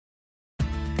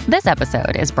This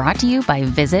episode is brought to you by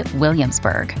Visit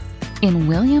Williamsburg. In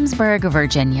Williamsburg,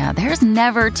 Virginia, there's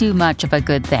never too much of a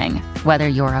good thing. Whether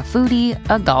you're a foodie,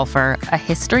 a golfer, a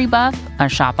history buff, a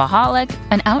shopaholic,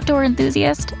 an outdoor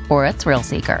enthusiast, or a thrill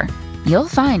seeker, you'll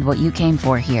find what you came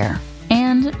for here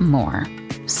and more.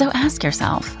 So ask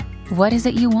yourself, what is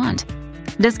it you want?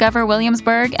 Discover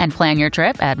Williamsburg and plan your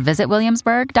trip at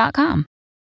visitwilliamsburg.com.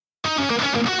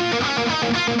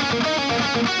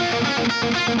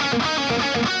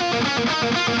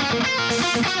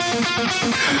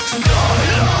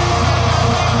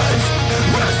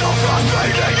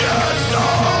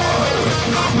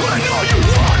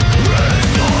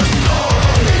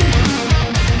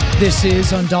 This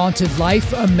is Undaunted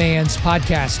Life, a Man's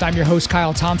Podcast. I'm your host,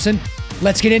 Kyle Thompson.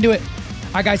 Let's get into it.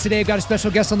 All right, guys, today I've got a special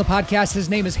guest on the podcast. His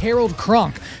name is Harold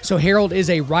Cronk. So Harold is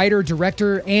a writer,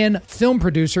 director, and film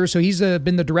producer. So he's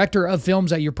been the director of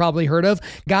films that you've probably heard of.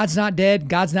 God's Not Dead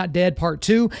Part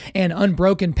 2, and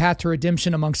Unbroken Path to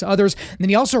Redemption, amongst others. And then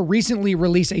he also recently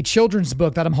released a children's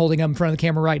book that I'm holding up in front of the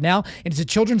camera right now. And it's a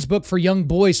children's book for young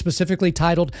boys, specifically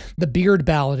titled The Beard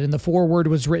Ballad. And the foreword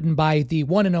was written by the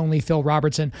one and only Phil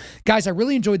Robertson. Guys, I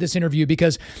really enjoyed this interview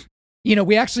because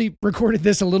we actually recorded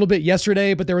this a little bit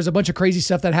yesterday, but there was a bunch of crazy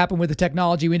stuff that happened with the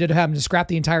technology. We ended up having to scrap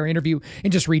the entire interview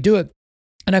and just redo it.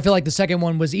 And I feel like the second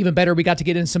one was even better. We got to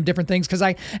get into some different things because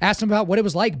I asked him about what it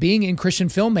was like being in Christian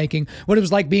filmmaking, what it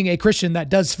was like being a Christian that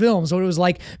does films, what it was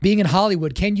like being in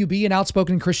Hollywood. Can you be an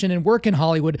outspoken Christian and work in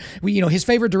Hollywood? His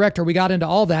favorite director, we got into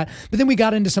all that. But then we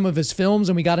got into some of his films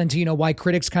and we got into, why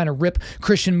critics kind of rip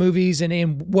Christian movies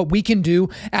and what we can do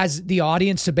as the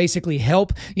audience to basically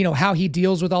help, how he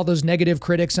deals with all those negative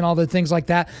critics and all the things like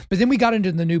that. But then we got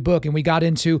into the new book and we got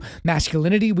into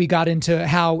masculinity. We got into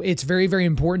how it's very, very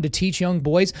important to teach young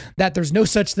boys that there's no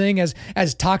such thing as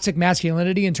toxic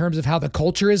masculinity in terms of how the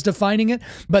culture is defining it,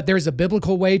 but there's a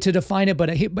biblical way to define it. But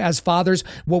as fathers,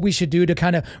 what we should do to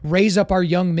kind of raise up our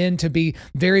young men to be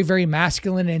very, very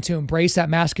masculine and to embrace that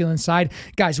masculine side.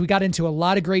 Guys, we got into a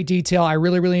lot of great detail. I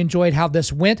really, really enjoyed how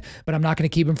this went, but I'm not going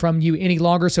to keep them from you any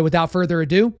longer. So without further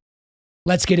ado,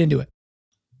 let's get into it.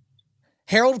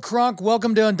 Harold Cronk,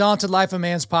 welcome to Undaunted Life, a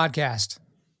Man's Podcast.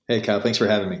 Hey, Kyle, thanks for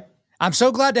having me. I'm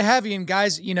so glad to have you. And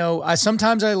guys,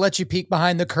 sometimes I let you peek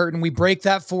behind the curtain. We break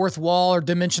that fourth wall or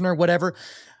dimension or whatever.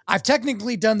 I've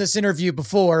technically done this interview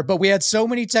before, but we had so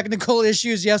many technical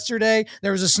issues yesterday.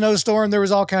 There was a snowstorm. There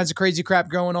was all kinds of crazy crap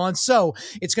going on. So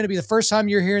it's going to be the first time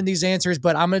you're hearing these answers,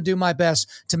 but I'm going to do my best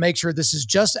to make sure this is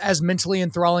just as mentally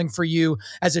enthralling for you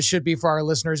as it should be for our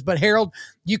listeners. But Harold,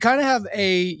 you kind of have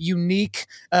a unique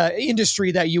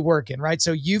industry that you work in, right?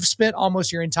 So you've spent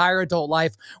almost your entire adult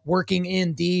life working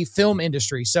in the film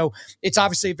industry. So it's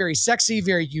obviously a very sexy,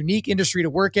 very unique industry to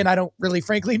work in. I don't really,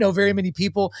 frankly, know very many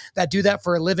people that do that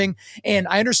for a living. And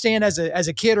I understand as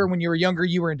a kid or when you were younger,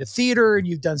 you were into theater and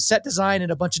you've done set design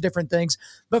and a bunch of different things.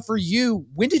 But for you,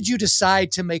 when did you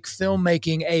decide to make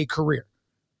filmmaking a career?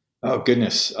 Oh,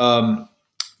 goodness. My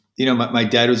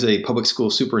dad was a public school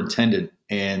superintendent.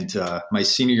 And my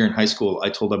senior year in high school,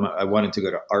 I told him I wanted to go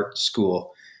to art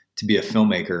school to be a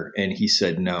filmmaker. And he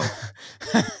said no.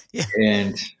 Yeah.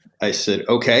 And I said,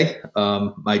 okay.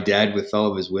 My dad, with all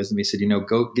of his wisdom, he said,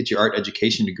 go get your art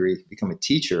education degree, become a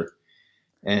teacher.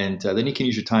 And then you can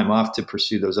use your time off to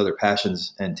pursue those other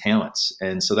passions and talents.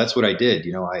 And so that's what I did.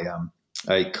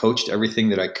 I coached everything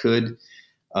that I could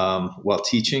while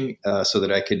teaching so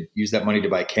that I could use that money to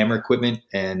buy camera equipment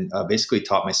and basically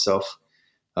taught myself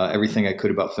everything I could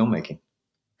about filmmaking.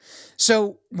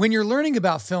 So when you're learning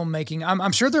about filmmaking,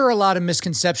 I'm sure there are a lot of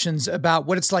misconceptions about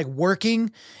what it's like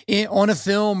working on a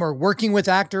film or working with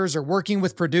actors or working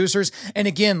with producers. And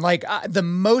again, the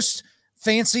most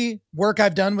fancy work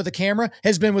I've done with a camera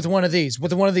has been with one of these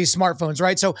smartphones,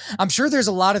 right? So I'm sure there's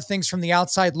a lot of things from the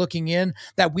outside looking in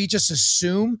that we just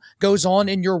assume goes on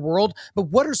in your world. But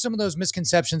what are some of those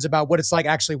misconceptions about what it's like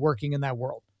actually working in that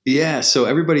world? Yeah. So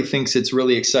everybody thinks it's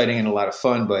really exciting and a lot of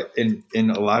fun, but in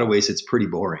a lot of ways, it's pretty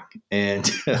boring. And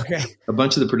okay. A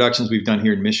bunch of the productions we've done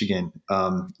here in Michigan,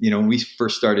 when we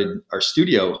first started our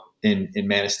studio in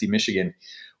Manistee, Michigan,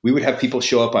 we would have people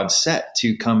show up on set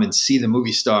to come and see the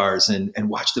movie stars and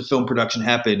watch the film production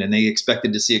happen. And they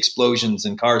expected to see explosions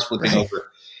and cars flipping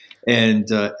over. And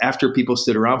after people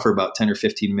stood around for about 10 or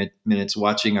 15 minutes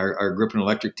watching our grip and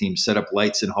electric team set up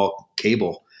lights and haul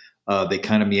cable, they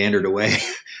kind of meandered away.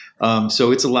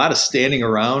 So it's a lot of standing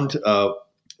around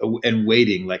and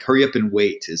waiting, like hurry up and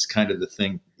wait is kind of the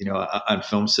thing, on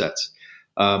film sets.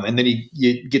 And then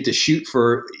you get to shoot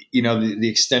for, the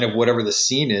extent of whatever the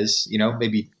scene is,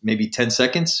 maybe 10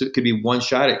 seconds. So it could be one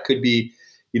shot. It could be,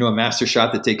 a master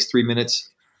shot that takes 3 minutes.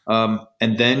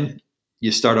 And then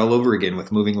you start all over again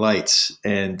with moving lights.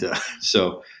 And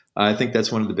so I think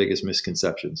that's one of the biggest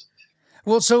misconceptions.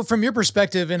 Well, so from your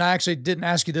perspective, and I actually didn't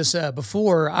ask you this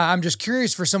before, I'm just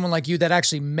curious for someone like you that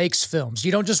actually makes films.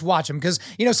 You don't just watch them because,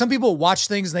 some people watch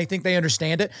things and they think they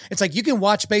understand it. It's like you can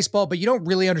watch baseball, but you don't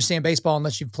really understand baseball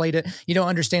unless you've played it. You don't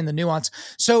understand the nuance.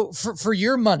 So for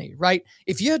your money, right,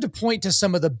 if you had to point to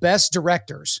some of the best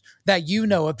directors that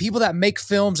of people that make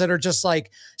films that are just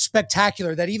like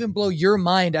spectacular, that even blow your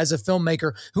mind as a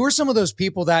filmmaker, who are some of those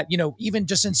people that, even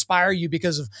just inspire you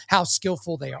because of how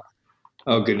skillful they are?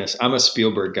 Oh goodness, I'm a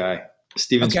Spielberg guy.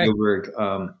 Steven Spielberg,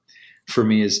 for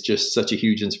me, is just such a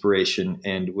huge inspiration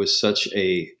and was such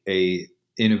a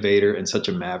innovator and such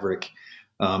a maverick.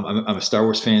 I'm a Star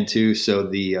Wars fan too, so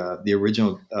the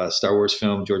original Star Wars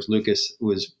film, George Lucas,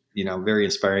 was very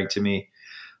inspiring to me.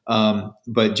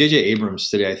 But J.J. Abrams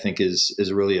today, I think,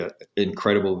 is really an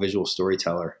incredible visual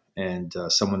storyteller and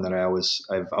someone that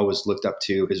I've always looked up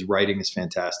to. His writing is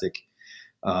fantastic.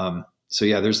 So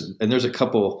yeah, there's a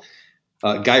couple.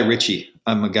 Guy Ritchie.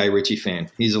 I'm a Guy Ritchie fan.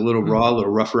 He's a little raw, a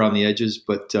little rough around the edges,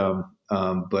 but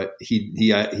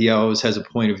he always has a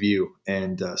point of view,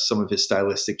 and some of his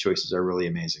stylistic choices are really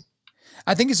amazing.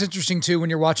 I think it's interesting too when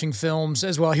you're watching films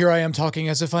as well. Here I am talking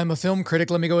as if I'm a film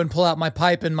critic. Let me go and pull out my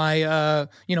pipe and my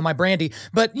my brandy.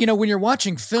 But when you're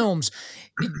watching films,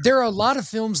 there are a lot of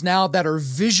films now that are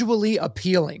visually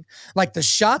appealing. Like the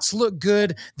shots look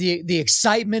good, the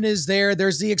excitement is there.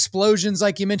 There's the explosions,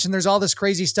 like you mentioned. There's all this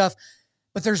crazy stuff.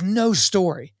 But there's no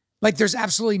story. Like there's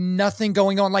absolutely nothing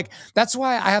going on. Like that's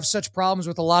why I have such problems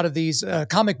with a lot of these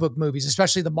comic book movies,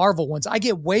 especially the Marvel ones. I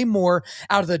get way more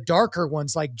out of the darker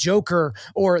ones like Joker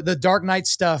or the Dark Knight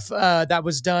stuff that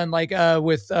was done like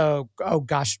with,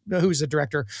 who's the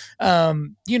director?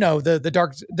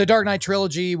 The Dark Knight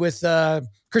trilogy with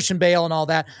Christian Bale and all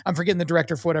that. I'm forgetting the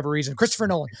director for whatever reason, Christopher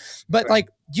Nolan. But like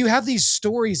you have these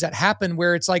stories that happen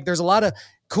where it's like there's a lot of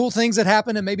cool things that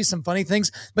happen and maybe some funny things,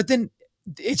 but then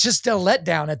it's just a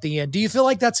letdown at the end. Do you feel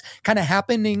like that's kind of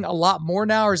happening a lot more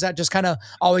now, or is that just kind of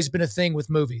always been a thing with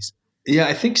movies? Yeah,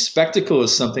 I think spectacle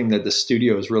is something that the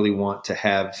studios really want to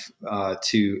have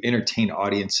to entertain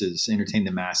audiences, entertain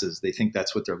the masses. They think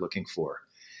that's what they're looking for.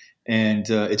 And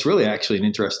it's really actually an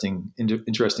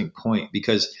interesting point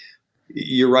because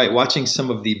you're right. Watching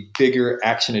some of the bigger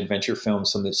action adventure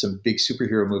films, some big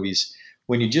superhero movies,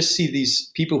 when you just see these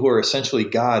people who are essentially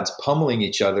gods pummeling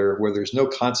each other where there's no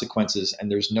consequences and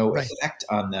there's no effect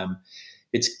on them,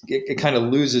 it kind of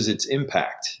loses its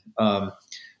impact.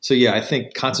 So yeah, I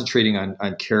think concentrating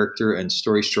on character and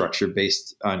story structure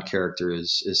based on character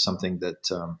is something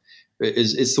that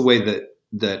is the way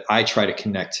that I try to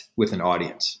connect with an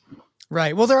audience.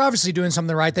 Right. Well, they're obviously doing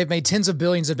something right. They've made tens of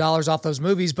billions of dollars off those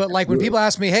movies. But like when people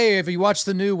ask me, hey, if you watch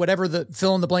the new whatever the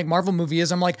fill in the blank Marvel movie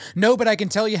is, I'm like, no, but I can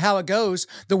tell you how it goes.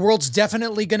 The world's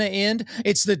definitely going to end.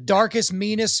 It's the darkest,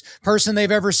 meanest person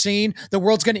they've ever seen. The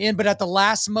world's going to end. But at the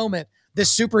last moment,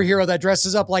 this superhero that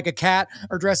dresses up like a cat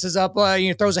or dresses up,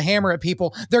 throws a hammer at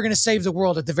people, they're going to save the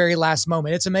world at the very last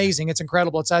moment. It's amazing. It's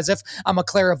incredible. It's as if I'm a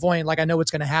clairvoyant, like I know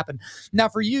what's going to happen. Now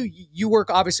for you, you work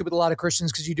obviously with a lot of Christians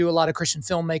because you do a lot of Christian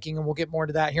filmmaking, and we'll get more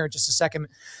into that here in just a second.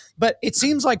 But it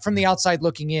seems like from the outside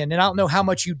looking in, and I don't know how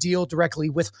much you deal directly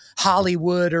with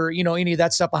Hollywood or, any of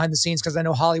that stuff behind the scenes, because I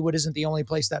know Hollywood isn't the only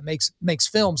place that makes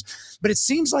films, but it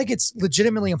seems like it's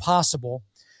legitimately impossible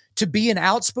to be an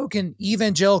outspoken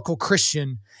evangelical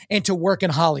Christian and to work in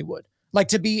Hollywood. Like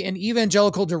to be an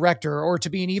evangelical director or to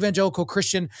be an evangelical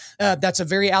Christian that's a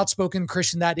very outspoken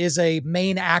Christian that is a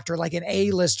main actor, like an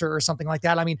A-lister or something like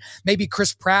that. I mean, maybe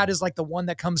Chris Pratt is like the one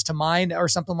that comes to mind or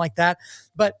something like that.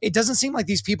 But it doesn't seem like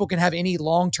these people can have any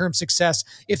long-term success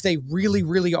if they really,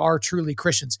 really are truly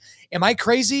Christians. Am I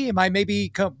crazy? Am I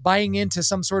maybe buying into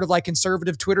some sort of like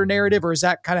conservative Twitter narrative, or is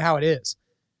that kind of how it is?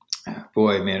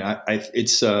 Boy, man,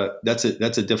 that's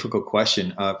a difficult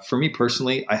question. For me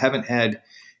personally, I haven't had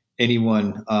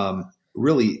anyone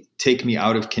really take me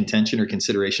out of contention or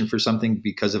consideration for something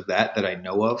because of that I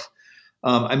know of.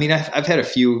 I mean, I've had a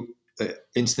few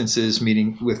instances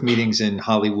meetings in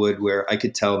Hollywood where I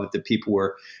could tell that the people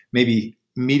were maybe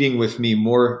meeting with me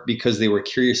more because they were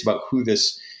curious about who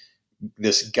this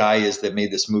guy is that made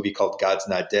this movie called God's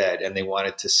Not Dead, and they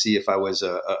wanted to see if I was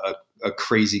a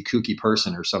crazy, kooky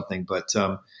person or something. But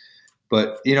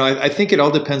I think it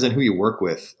all depends on who you work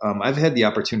with. I've had the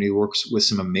opportunity to work with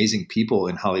some amazing people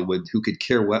in Hollywood who could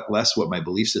care less what my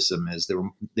belief system is.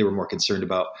 They were more concerned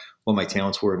about what my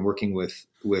talents were in working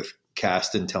with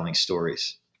cast and telling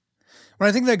stories. Well,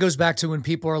 I think that goes back to when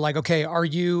people are like, okay, are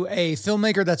you a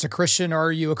filmmaker that's a Christian, or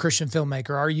are you a Christian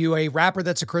filmmaker? Are you a rapper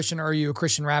that's a Christian, or are you a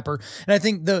Christian rapper? And I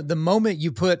think the moment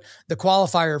you put the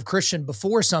qualifier of Christian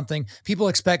before something, people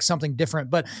expect something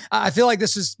different. But I feel like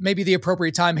this is maybe the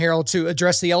appropriate time, Harold, to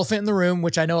address the elephant in the room,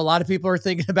 which I know a lot of people are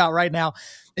thinking about right now,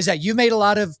 is that you made a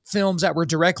lot of films that were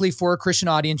directly for a Christian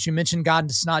audience. You mentioned God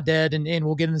Is Not Dead, and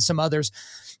we'll get into some others.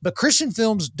 But Christian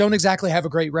films don't exactly have a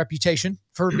great reputation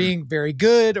for being very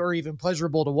good or even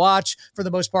pleasurable to watch. For the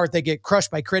most part, they get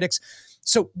crushed by critics.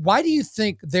 So why do you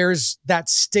think there's that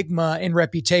stigma in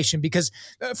reputation? Because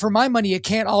for my money, it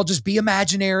can't all just be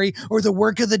imaginary or the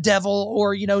work of the devil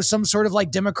or, some sort of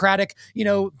like democratic,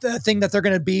 the thing that they're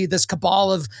going to be this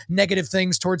cabal of negative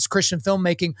things towards Christian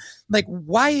filmmaking. Like,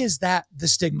 why is that the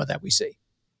stigma that we see?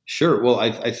 Sure. Well,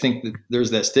 I think that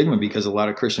there's that stigma because a lot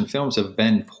of Christian films have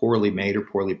been poorly made or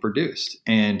poorly produced.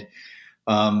 And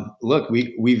look,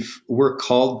 we're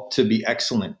called to be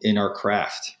excellent in our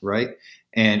craft, right?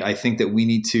 And I think that we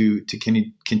need to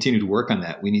continue to work on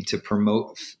that. We need to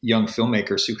promote young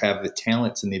filmmakers who have the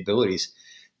talents and the abilities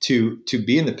to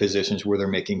be in the positions where they're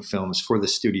making films for the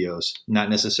studios, not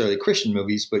necessarily Christian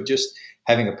movies, but just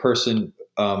having a person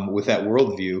with that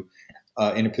worldview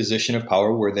in a position of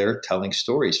power where they're telling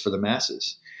stories for the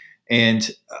masses. And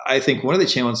I think one of the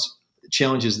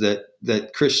challenges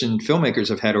that Christian filmmakers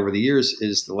have had over the years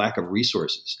is the lack of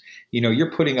resources.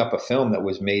 You're putting up a film that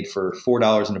was made for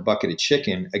 $4 and a bucket of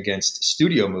chicken against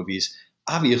studio movies.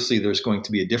 Obviously, there's going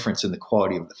to be a difference in the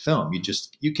quality of the film.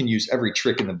 You can use every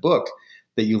trick in the book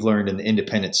that you've learned in the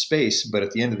independent space, but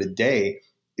at the end of the day,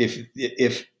 if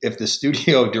the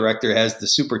studio director has the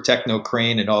super techno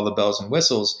crane and all the bells and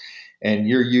whistles, and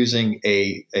you're using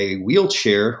a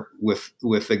wheelchair with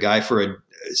a guy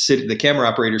the camera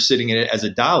operator sitting in it as a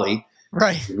dolly,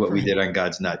 right? What we did on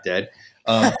God's Not Dead.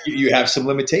 You have some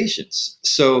limitations.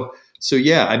 So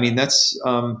yeah, I mean that's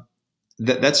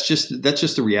just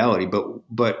the reality.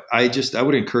 But I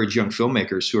would encourage young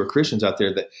filmmakers who are Christians out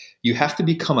there that you have to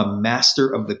become a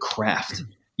master of the craft.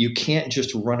 You can't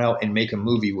just run out and make a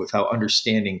movie without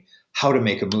understanding how to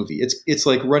make a movie. It's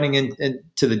like running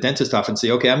into the dentist office and say,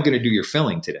 okay, I'm going to do your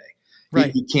filling today.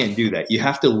 Right. You can't do that. You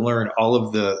have to learn all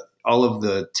of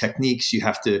the techniques. You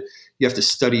have to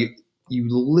study. You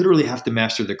literally have to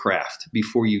master the craft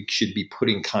before you should be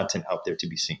putting content out there to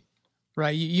be seen.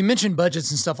 Right. You mentioned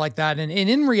budgets and stuff like that. And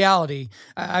in reality,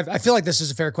 I feel like this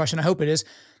is a fair question. I hope it is.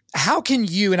 How can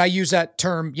you, and I use that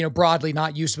term, broadly,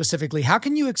 not you specifically, how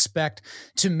can you expect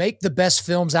to make the best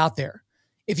films out there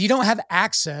if you don't have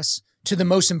access to the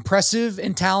most impressive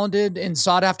and talented and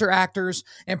sought after actors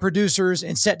and producers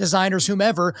and set designers,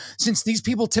 whomever, since these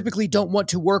people typically don't want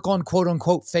to work on quote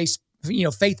unquote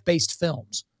faith-based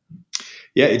films?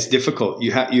 Yeah, it's difficult.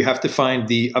 You have to find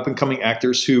the up and coming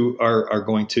actors who are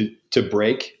going to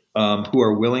break, who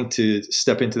are willing to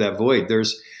step into that void.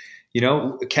 There's,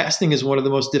 casting is one of the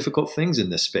most difficult things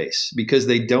in this space because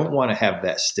they don't want to have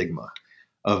that stigma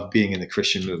of being in the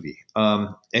Christian movie.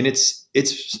 And it's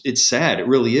sad. It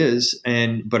really is.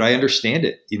 But I understand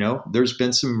it. There's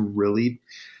been some really,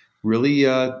 really,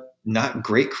 not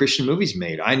great Christian movies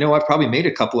made. I know I've probably made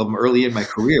a couple of them early in my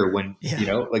career when,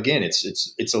 again,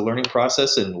 it's a learning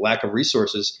process and lack of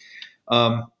resources.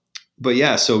 But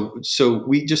yeah, so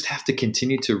we just have to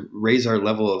continue to raise our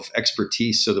level of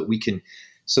expertise so that we can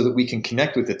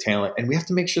connect with the talent. And we have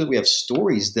to make sure that we have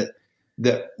stories that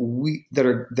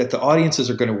the audiences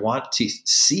are going to want to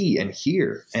see and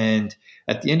hear. And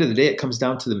at the end of the day, it comes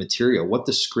down to the material, what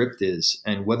the script is,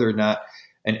 and whether or not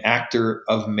an actor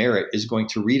of merit is going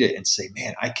to read it and say,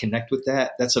 man, I connect with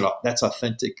that. That's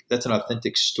authentic. That's an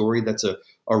authentic story. That's a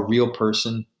real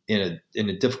person in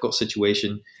a difficult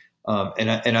situation. And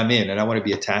I'm in, and I want to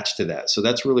be attached to that. So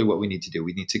that's really what we need to do.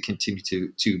 We need to continue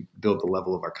to build the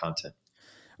level of our content.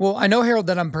 Well, I know, Harold,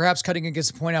 that I'm perhaps cutting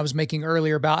against the point I was making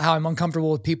earlier about how I'm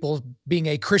uncomfortable with people being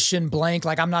a Christian blank.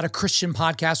 Like, I'm not a Christian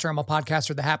podcaster. I'm a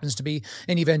podcaster that happens to be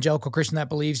an evangelical Christian that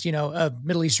believes, a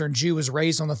Middle Eastern Jew was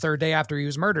raised on the third day after he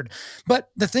was murdered. But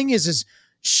the thing is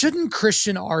shouldn't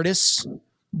Christian artists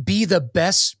be the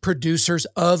best producers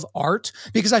of art?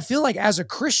 Because I feel like as a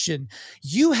Christian,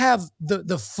 you have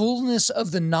the fullness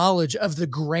of the knowledge of the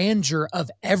grandeur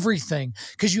of everything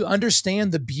because you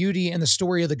understand the beauty and the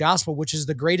story of the gospel, which is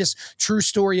the greatest true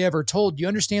story ever told. You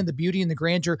understand the beauty and the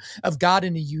grandeur of God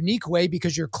in a unique way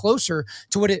because you're closer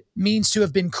to what it means to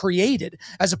have been created,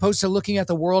 as opposed to looking at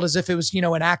the world as if it was,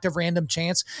 an act of random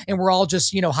chance and we're all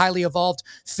just, highly evolved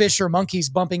fish or monkeys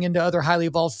bumping into other highly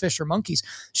evolved fish or monkeys.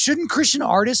 Shouldn't Christian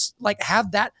artists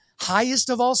have that highest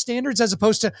of all standards as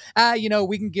opposed to,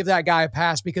 we can give that guy a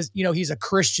pass because, he's a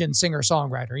Christian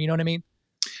singer-songwriter. You know what I mean?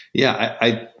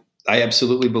 Yeah, I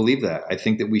absolutely believe that. I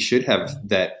think that we should have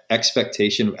that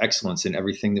expectation of excellence in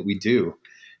everything that we do.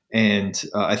 And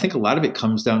I think a lot of it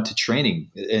comes down to training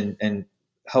and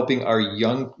helping our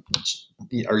young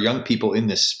people in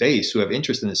this space who have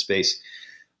interest in this space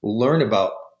learn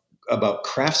about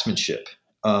craftsmanship.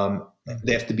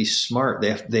 They have to be smart.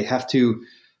 They have to,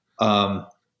 and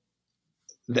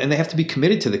they have to be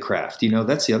committed to the craft.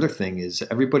 That's the other thing is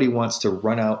everybody wants to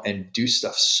run out and do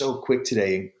stuff so quick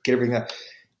today and get everything out.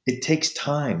 It takes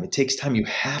time. You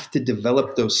have to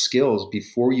develop those skills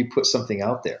before you put something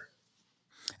out there.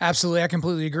 Absolutely. I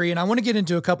completely agree. And I want to get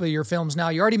into a couple of your films now.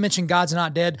 You already mentioned God's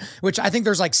Not Dead, which I think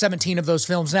there's like 17 of those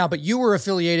films now, but you were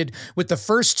affiliated with the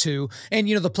first two. And,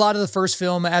 the plot of the first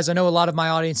film, as I know a lot of my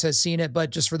audience has seen it, but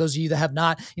just for those of you that have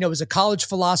not, it was a college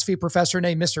philosophy professor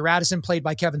named Mr. Radisson, played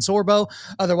by Kevin Sorbo,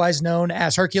 otherwise known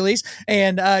as Hercules.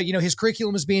 And, his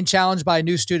curriculum was being challenged by a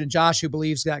new student, Josh, who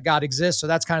believes that God exists. So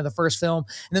that's kind of the first film.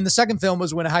 And then the second film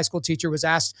was when a high school teacher was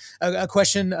asked a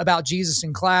question about Jesus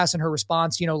in class, and her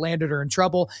response, landed her in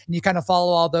trouble. And you kind of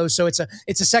follow all those. So it's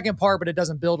a second part, but it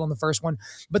doesn't build on the first one.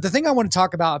 But the thing I want to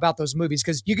talk about those movies,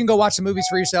 because you can go watch the movies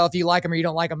for yourself. You like them or you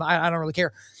don't like them. I don't really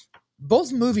care.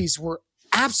 Both movies were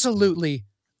absolutely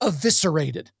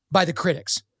eviscerated by the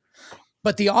critics.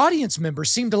 But the audience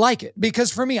members seem to like it,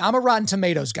 because for me, I'm a Rotten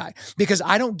Tomatoes guy, because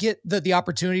I don't get the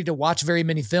opportunity to watch very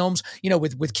many films,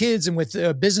 with kids and with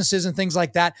businesses and things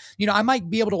like that. I might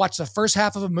be able to watch the first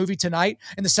half of a movie tonight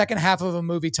and the second half of a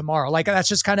movie tomorrow. Like, that's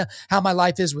just kind of how my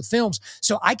life is with films.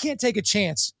 So I can't take a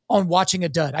chance on watching a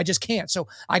dud. I just can't. So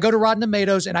I go to Rotten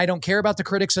Tomatoes and I don't care about the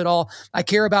critics at all. I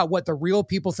care about what the real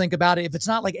people think about it. If it's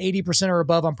not like 80% or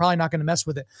above, I'm probably not going to mess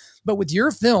with it. But with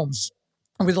your films,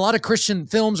 with a lot of Christian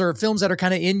films or films that are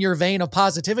kind of in your vein of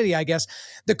positivity, I guess,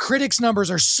 the critics numbers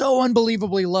are so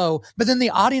unbelievably low, but then the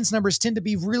audience numbers tend to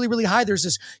be really, really high. There's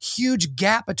this huge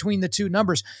gap between the two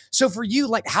numbers. So for you,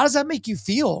 like, how does that make you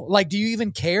feel? Like, do you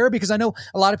even care? Because I know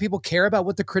a lot of people care about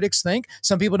what the critics think.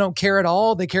 Some people don't care at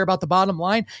all. They care about the bottom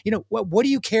line. What do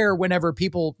you care whenever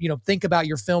people, think about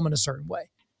your film in a certain way?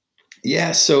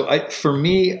 Yeah. So I've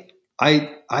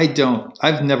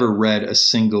never read a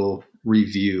single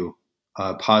review,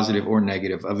 positive or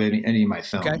negative, of any of my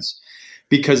films,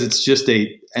 because it's just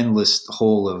a endless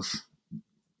hole of,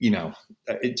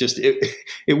 it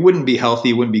wouldn't be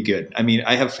healthy. It wouldn't be good. I mean,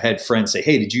 I have had friends say,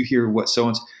 "Hey, did you hear what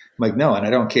so-and-so?" I'm like, "No, and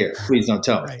I don't care. Please don't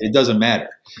tell me. Right. It doesn't matter."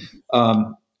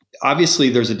 Obviously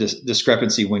there's a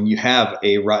discrepancy when you have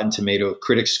a Rotten Tomato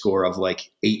critic score of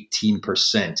like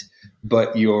 18%,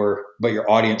 but your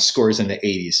audience score is in the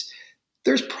 80s.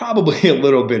 There's probably a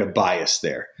little bit of bias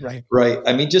there, right?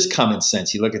 I mean, just common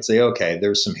sense. You look and say, okay,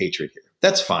 there's some hatred here.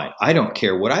 That's fine. I don't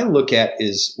care. What I look at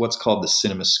is what's called the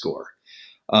cinema score.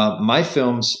 My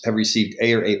films have received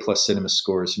A or A+ cinema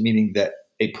scores, meaning that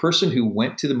a person who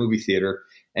went to the movie theater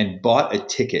and bought a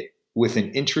ticket with an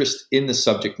interest in the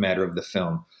subject matter of the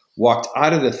film walked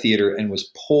out of the theater and was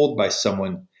polled by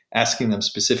someone asking them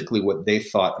specifically what they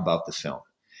thought about the film.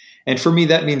 And for me,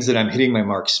 that means that I'm hitting my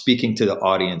mark, speaking to the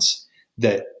audience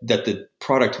that the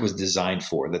product was designed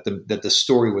for, that the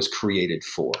story was created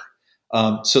for.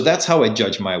 So that's how I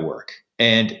judge my work.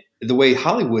 And the way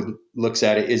Hollywood looks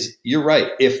at it is, you're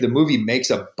right. If the movie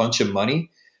makes a bunch of money,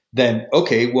 then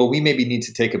okay, well, we maybe need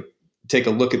to take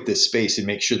a look at this space and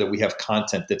make sure that we have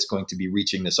content that's going to be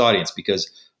reaching this audience, because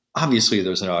obviously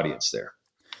there's an audience there.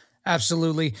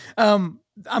 Absolutely. I'm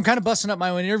kind of busting up my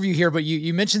own interview here, but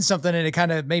you mentioned something and it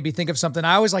kind of made me think of something.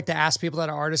 I always like to ask people that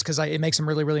are artists because it makes them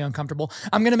really, really uncomfortable.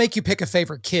 I'm going to make you pick a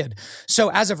favorite kid. So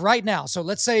as of right now, so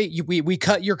let's say we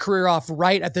cut your career off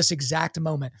right at this exact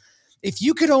moment. If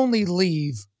you could only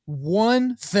leave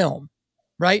one film,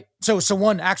 right? So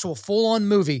one actual full-on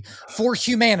movie for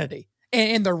humanity,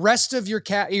 and the rest of your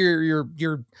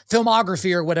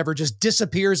filmography or whatever just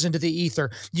disappears into the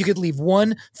ether. You could leave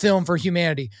one film for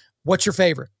humanity. What's your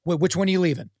favorite? Which one are you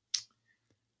leaving?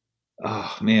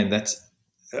 Oh man,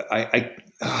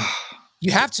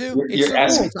 you have to. It's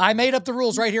the rules. I made up the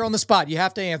rules right here on the spot. You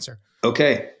have to answer.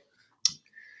 Okay.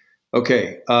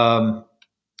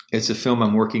 It's a film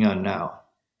I'm working on now.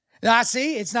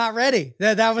 See, it's not ready.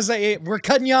 We're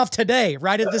cutting you off today,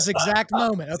 right at this exact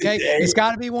moment. Okay, it's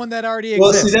got to be one that already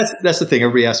exists. Well, see, that's the thing.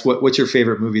 Everybody asks, what's your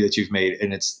favorite movie that you've made,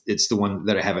 and it's the one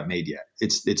that I haven't made yet.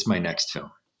 It's my next film,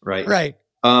 right? Right.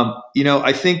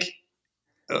 I think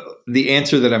the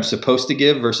answer that I'm supposed to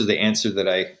give versus the answer that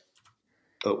I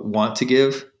want to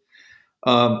give.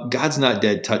 God's Not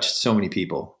Dead touched so many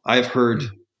people. I've heard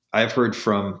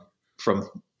from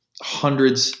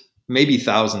hundreds, maybe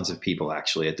thousands of people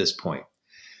actually at this point.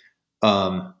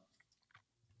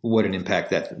 what an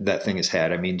impact that thing has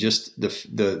had. I mean, just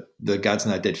the God's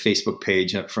Not Dead Facebook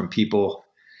page from people,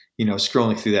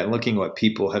 scrolling through that and looking at what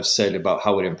people have said about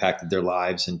how it impacted their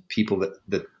lives and people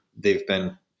that they've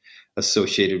been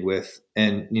associated with.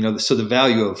 And, so the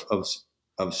value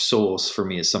of souls for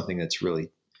me is something that's really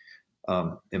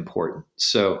important.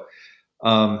 So,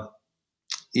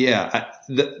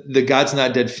 the God's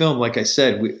Not Dead film, like I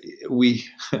said, we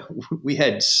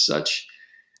had such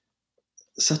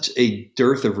a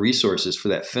dearth of resources for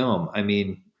that film. I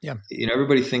mean, yeah,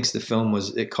 everybody thinks the film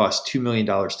it cost $2 million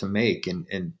to make.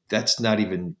 And that's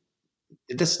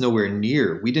nowhere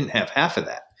near. We didn't have half of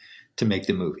that to make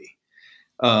the movie.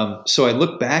 So I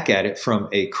look back at it from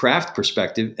a craft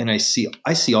perspective and I see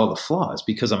all the flaws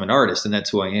because I'm an artist and that's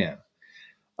who I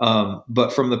am.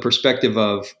 But from the perspective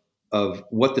of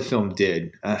what the film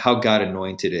did, how God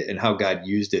anointed it and how God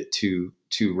used it to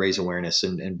raise awareness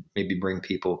and maybe bring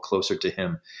people closer to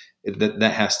him,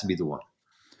 that has to be the one.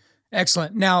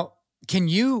 Excellent. Now, can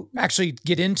you actually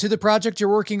get into the project you're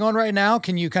working on right now?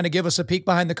 Can you kind of give us a peek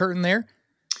behind the curtain there?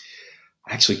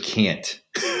 I actually can't.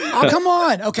 Oh, come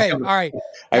on. Okay. All right.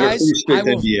 I have a pretty strict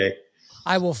NDA.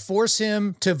 I will force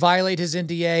him to violate his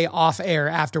NDA off air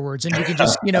afterwards. And you can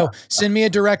just, send me a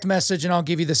direct message and I'll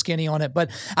give you the skinny on it. But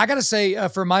I got to say,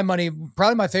 for my money,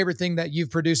 probably my favorite thing that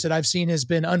you've produced that I've seen has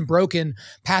been Unbroken: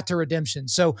 Path to Redemption.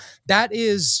 So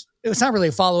it's not really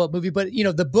a follow-up movie, but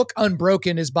the book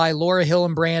Unbroken is by Laura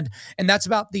Hillenbrand, and that's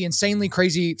about the insanely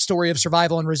crazy story of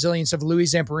survival and resilience of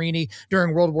Louis Zamperini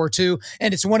during World War II.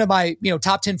 And it's one of my,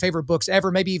 top 10 favorite books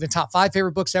ever, maybe even top 5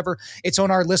 favorite books ever. It's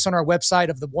on our list on our website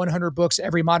of the 100 books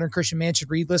every modern Christian man should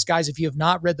read list. Guys, if you have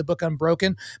not read the book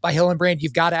Unbroken by Hillenbrand,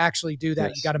 you've got to actually do that.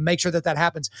 Yes. You got to make sure that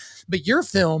happens. But your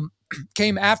film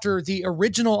came after the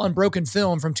original Unbroken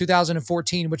film from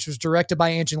 2014, which was directed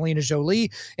by Angelina Jolie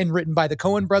and written by the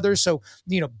Coen brothers. So,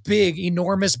 big,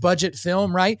 enormous budget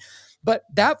film, right? But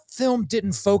that film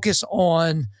didn't focus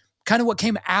on kind of what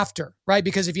came after, right?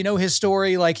 Because if you know his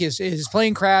story, like his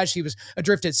plane crash, he was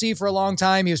adrift at sea for a long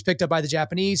time. He was picked up by the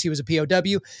Japanese. He was a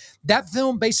POW. That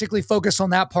film basically focused on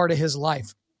that part of his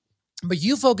life. But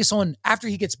you focus on after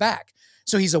he gets back.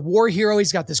 So he's a war hero.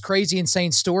 He's got this crazy,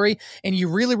 insane story. And you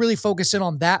really, really focus in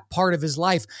on that part of his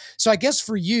life. So I guess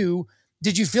for you,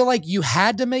 did you feel like you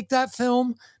had to make that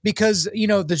film because,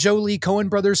 the Jolie Coen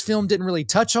brothers film didn't really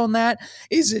touch on that?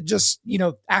 Is it just,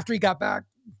 after he got back,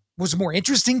 was it more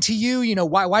interesting to you?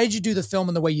 Why did you do the film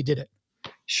in the way you did it?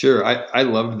 Sure. I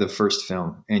loved the first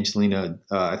film. Angelina,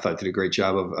 I thought, did a great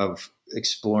job of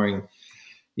exploring,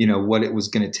 what it was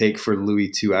going to take for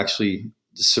Louis to actually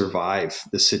survive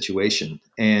the situation.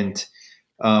 And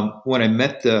when I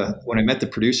met the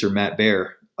producer, Matt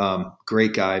Baer,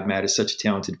 great guy. Matt is such a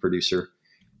talented producer.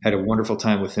 Had a wonderful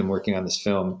time with him working on this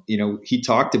film. He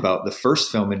talked about the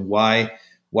first film and why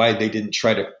they didn't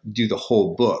try to do the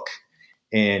whole book.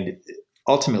 And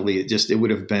ultimately, it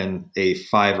would have been a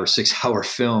 5 or 6 hour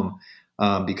film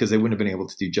because they wouldn't have been able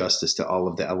to do justice to all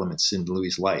of the elements in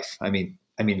Louis' life. I mean,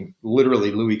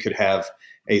 literally, Louis could have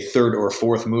a 3rd or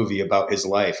 4th movie about his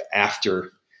life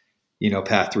after,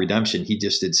 Path to Redemption. He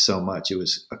just did so much. It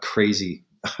was a crazy,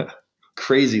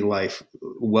 crazy life,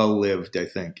 well lived, I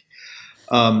think.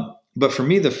 But for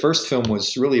me, the first film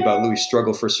was really about Louis'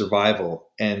 struggle for survival.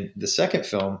 And the second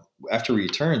film, After He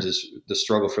Returns, is the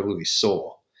struggle for Louis'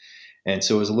 soul. And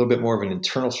so it was a little bit more of an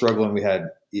internal struggle. And we had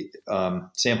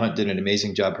Sam Hunt did an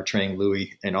amazing job portraying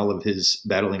Louis and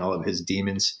battling all of his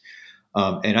demons.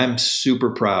 And I'm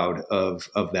super proud of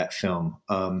that film.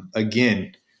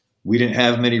 Again, we didn't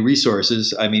have many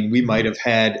resources. I mean, we might have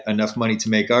had enough money to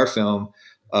make our film.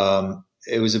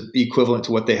 It was equivalent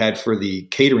to what they had for the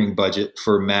catering budget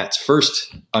for Matt's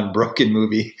first Unbroken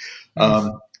movie.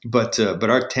 But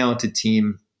our talented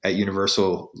team at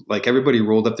Universal, like, everybody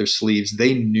rolled up their sleeves.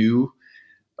 They knew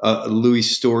Louis'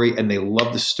 story and they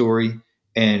loved the story,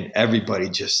 and everybody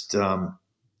just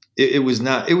it was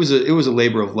a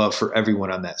labor of love for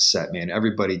everyone on that set, man.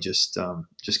 Everybody just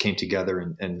came together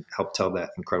and helped tell that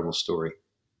incredible story.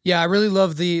 Yeah, I really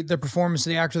love the performance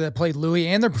of the actor that played Louis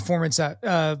and the performance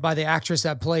by the actress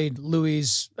that played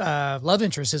Louis' love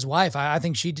interest, his wife. I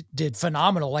think she did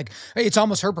phenomenal. Like, it's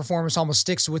almost her performance almost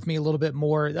sticks with me a little bit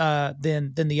more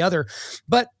than the other.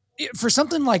 But for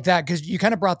something like that, because you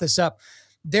kind of brought this up,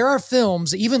 there are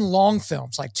films, even long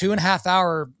films, like 2.5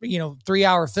 hour, 3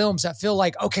 hour films that feel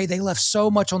like, okay, they left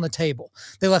so much on the table.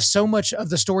 They left so much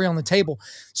of the story on the table.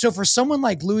 So for someone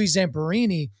like Louis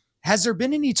Zamperini, has there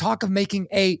been any talk of making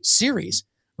a series,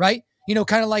 right?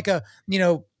 Kind of like a,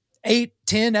 8-10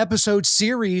 10 episode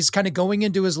series kind of going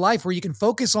into his life where you can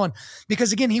focus on,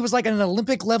 because again, he was like an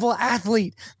Olympic level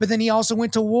athlete, but then he also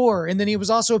went to war, and then he was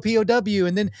also a POW,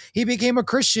 and then he became a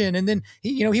Christian, and then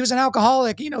he was an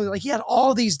alcoholic, like he had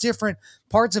all these different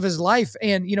parts of his life,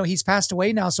 and he's passed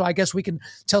away now. So I guess we can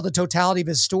tell the totality of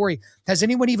his story. Has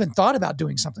anyone even thought about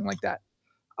doing something like that?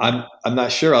 I'm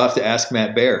not sure. I'll have to ask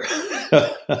Matt Baer.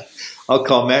 I'll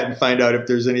call Matt and find out if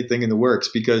there's anything in the works,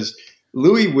 because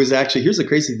Louis was actually, here's the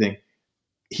crazy thing.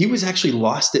 He was actually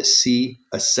lost at sea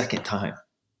a second time.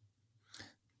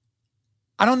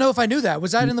 I don't know if I knew that.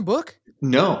 Was that in the book?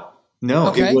 No,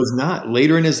 okay. It was not.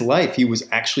 Later in his life, he was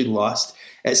actually lost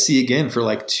at sea again for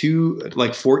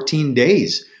like 14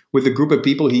 days with a group of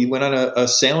people he went on a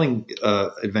sailing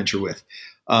adventure with.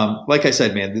 Like I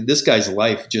said, man, this guy's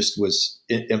life just was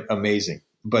amazing.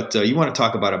 But you want to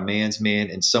talk about a man's man,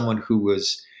 and someone who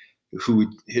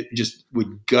just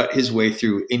would gut his way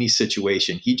through any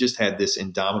situation. He just had this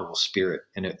indomitable spirit,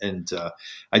 and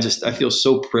I feel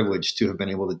so privileged to have been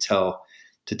able to tell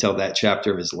that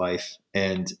chapter of his life.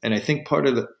 And I think part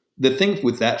of the thing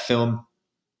with that film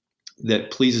that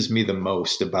pleases me the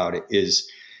most about it is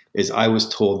I was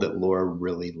told that Laura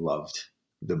really loved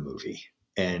the movie.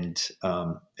 And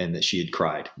that she had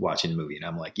cried watching the movie. And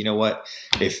I'm like, you know what?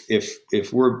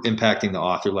 If we're impacting the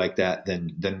author like that,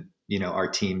 then our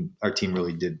team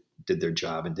really did their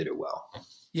job and did it well.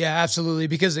 Yeah, absolutely.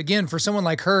 Because again, for someone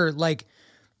like her, like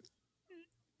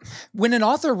when an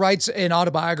author writes an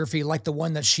autobiography like the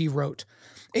one that she wrote,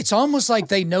 it's almost like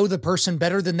they know the person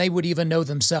better than they would even know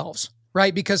themselves.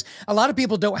 Right? Because a lot of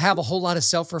people don't have a whole lot of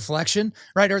self-reflection,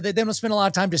 right? Or they don't spend a lot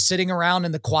of time just sitting around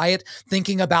in the quiet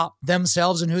thinking about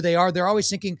themselves and who they are. They're always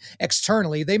thinking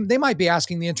externally. They might be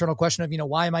asking the internal question of,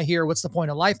 why am I here? What's the point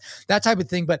of life? That type of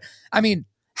thing. But I mean,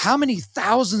 how many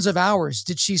thousands of hours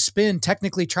did she spend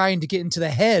technically trying to get into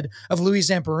the head of Louis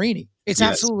Zamperini? It's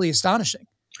absolutely astonishing.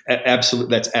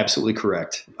 Absolutely. That's absolutely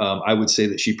correct. I would say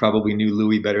that she probably knew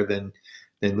Louis better than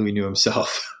Louis knew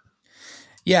himself.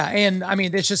 Yeah. And I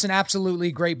mean, it's just an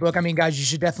absolutely great book. I mean, guys, you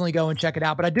should definitely go and check it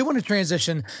out. But I do want to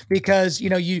transition because,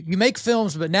 you make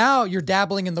films, but now you're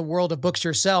dabbling in the world of books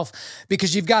yourself,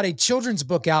 because you've got a children's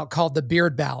book out called The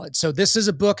Beard Ballad. So this is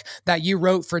a book that you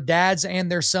wrote for dads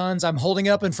and their sons. I'm holding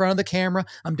up in front of the camera.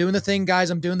 I'm doing the thing,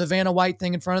 guys. I'm doing the Vanna White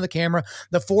thing in front of the camera.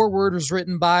 The foreword was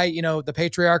written by, the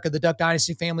patriarch of the Duck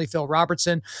Dynasty family, Phil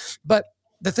Robertson. But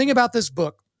the thing about this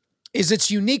book is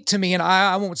it's unique to me, and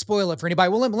I won't spoil it for anybody.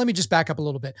 Well, let me just back up a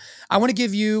little bit. I want to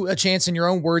give you a chance in your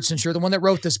own words, since you're the one that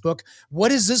wrote this book. What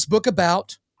is this book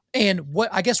about? And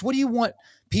what do you want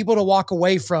people to walk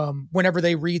away from whenever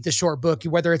they read the short book,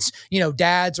 whether it's,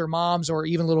 dads or moms or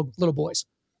even little boys?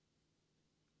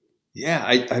 Yeah.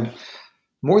 I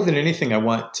more than anything, I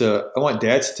want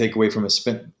dads to take away from it.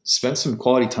 Spend some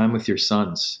quality time with your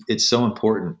sons. It's so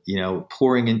important,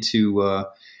 pouring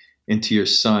into your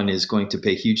son is going to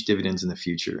pay huge dividends in the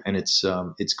future. And it's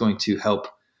going to help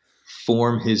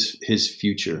form his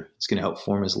future. It's going to help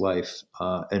form his life.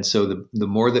 And so the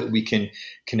more that we can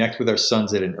connect with our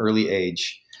sons at an early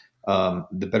age,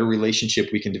 the better relationship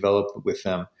we can develop with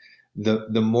them,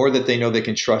 the more that they know they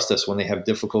can trust us when they have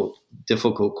difficult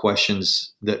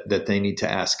questions that they need to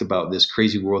ask about this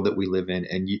crazy world that we live in.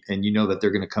 And that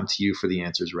they're going to come to you for the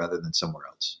answers rather than somewhere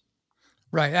else.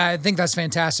 Right. I think that's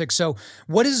fantastic. So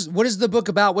what is the book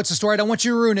about? What's the story? I don't want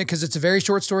you to ruin it because it's a very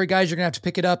short story, guys. You're going to have to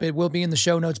pick it up. It will be in the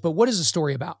show notes. But what is the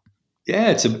story about?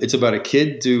 Yeah, it's about a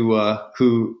kid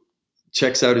who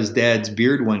checks out his dad's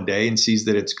beard one day and sees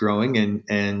that it's growing,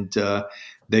 and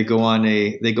they go on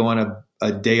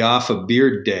a day off, a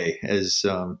beard day, as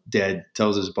dad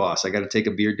tells his boss, I got to take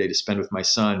a beard day to spend with my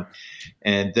son.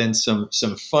 And then some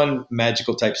fun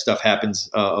magical type stuff happens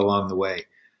along the way.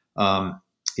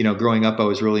 Growing up, I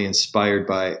was really inspired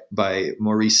by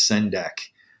Maurice Sendak,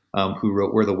 who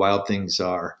wrote Where the Wild Things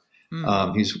Are.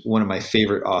 He's one of my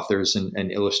favorite authors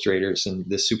and illustrators, and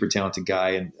this super talented guy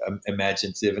and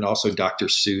imaginative, and also Dr.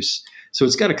 Seuss. So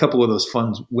it's got a couple of those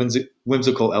fun,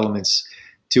 whimsical elements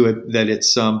to it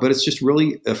but it's just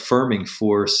really affirming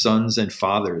for sons and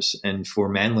fathers and for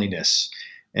manliness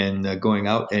and going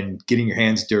out and getting your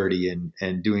hands dirty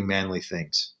and doing manly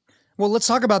things. Well, let's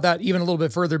talk about that even a little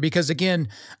bit further, because again,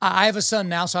 I have a son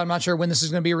now, so I'm not sure when this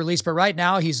is going to be released, but right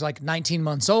now he's like 19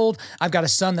 months old. I've got a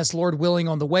son that's, Lord willing,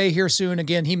 on the way here soon.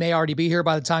 Again, he may already be here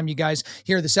by the time you guys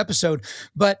hear this episode,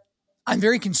 but I'm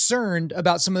very concerned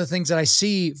about some of the things that I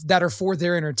see that are for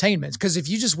their entertainment. Because if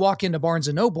you just walk into Barnes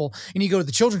and Noble and you go to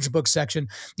the children's book section,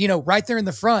 right there in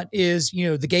the front is,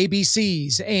 the gay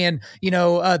BCs and,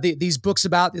 these books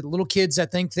about the little kids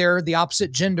that think they're the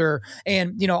opposite gender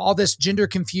and, all this gender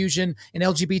confusion and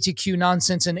LGBTQ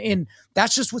nonsense. And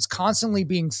that's just what's constantly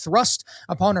being thrust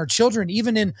upon our children.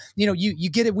 Even in, you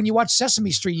get it when you watch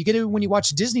Sesame Street, you get it when you watch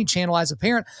Disney Channel. As a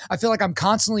parent, I feel like I'm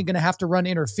constantly going to have to run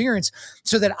interference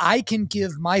so that I can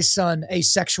give my son a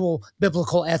sexual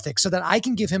biblical ethic, so that I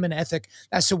can give him an ethic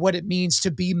as to what it means to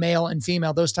be male and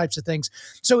female, those types of things.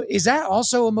 So is that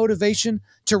also a motivation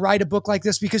to write a book like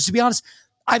this? Because to be honest,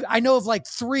 I know of like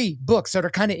 3 books that are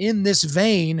kind of in this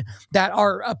vein that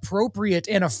are appropriate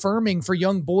and affirming for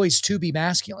young boys to be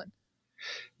masculine.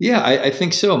 Yeah, I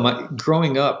think so.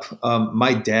 Growing up,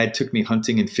 my dad took me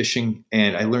hunting and fishing,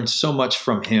 and I learned so much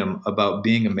from him about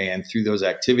being a man through those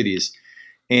activities.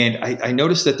 And I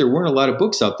noticed that there weren't a lot of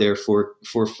books out there for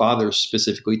fathers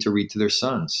specifically to read to their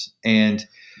sons. And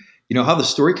how the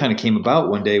story kind of came about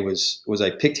one day was I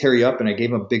picked Harry up and I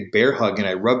gave him a big bear hug and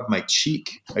I rubbed my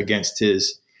cheek against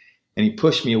his, and he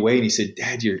pushed me away and he said,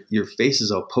 "Dad, your face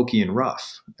is all pokey and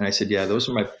rough." And I said, "Yeah, those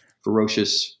are my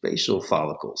ferocious facial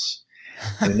follicles."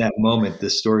 And in that moment,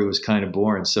 this story was kind of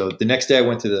born. So the next day I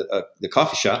went to the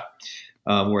coffee shop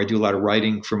where I do a lot of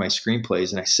writing for my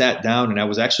screenplays. And I sat down and I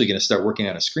was actually going to start working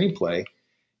on a screenplay.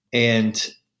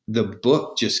 And the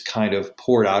book just kind of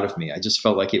poured out of me. I just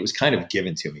felt like it was kind of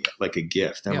given to me like a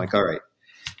gift. And I'm like, all right.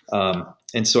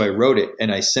 And so I wrote it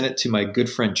and I sent it to my good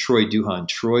friend, Troy Duhan.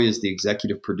 Troy is the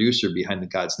executive producer behind the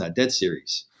God's Not Dead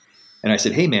series. And I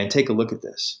said, "Hey man, take a look at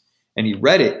this." And he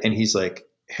read it and he's like,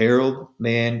 "Harold,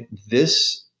 man,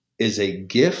 this is a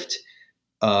gift.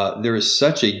 There is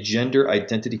such a gender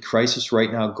identity crisis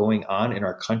right now going on in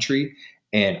our country.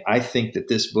 And I think that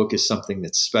this book is something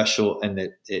that's special and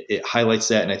that it highlights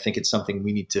that. And I think it's something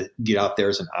we need to get out there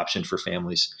as an option for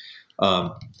families."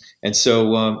 So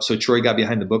Troy got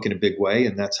behind the book in a big way.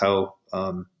 And that's how,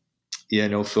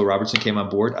 Phil Robertson came on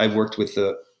board. I've worked with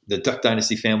the Duck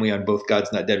Dynasty family on both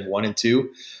God's Not Dead 1 and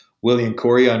 2. Willie and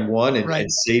Corey on 1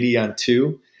 and Sadie on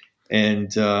 2.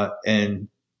 And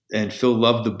Phil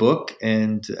loved the book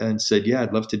and said, "Yeah,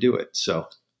 I'd love to do it." So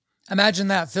imagine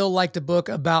that Phil liked a book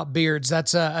about beards.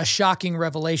 That's a shocking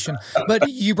revelation. But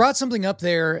you brought something up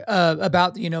there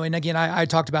about, and again, I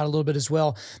talked about it a little bit as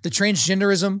well, the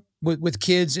transgenderism with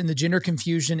kids and the gender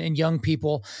confusion in young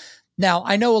people. Now,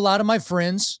 I know a lot of my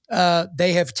friends,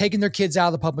 they have taken their kids out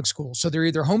of the public school. So they're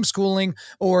either homeschooling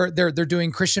or they're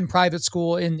doing Christian private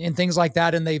school and things like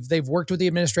that. And they've worked with the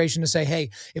administration to say,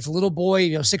 hey, if a little boy,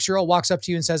 6-year-old walks up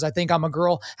to you and says, "I think I'm a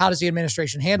girl," how does the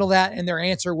administration handle that? And their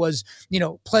answer was,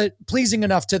 pleasing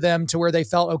enough to them to where they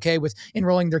felt okay with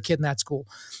enrolling their kid in that school.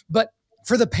 But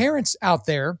for the parents out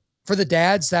there, for the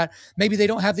dads that maybe they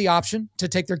don't have the option to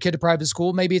take their kid to private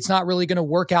school, maybe it's not really going to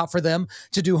work out for them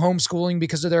to do homeschooling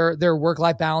because of their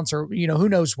work-life balance or, who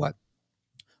knows what.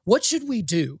 What should we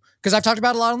do? Because I've talked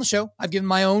about it a lot on the show. I've given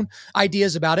my own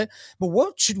ideas about it, but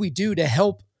what should we do to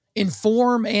help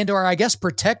inform or I guess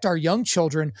protect our young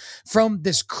children from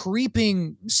this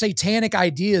creeping satanic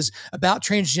ideas about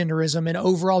transgenderism and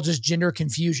overall just gender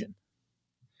confusion?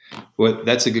 Well,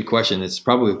 that's a good question. It's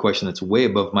probably a question that's way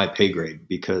above my pay grade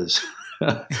because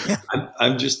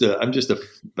I'm just a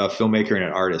filmmaker and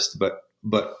an artist.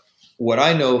 But what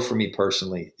I know for me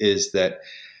personally is that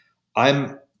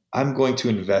I'm going to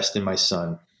invest in my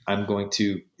son. I'm going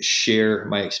to share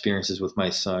my experiences with my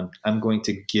son. I'm going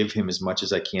to give him as much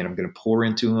as I can. I'm going to pour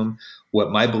into him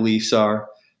what my beliefs are,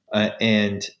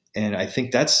 and I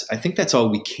think that's all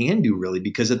we can do really,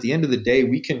 because at the end of the day,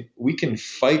 we can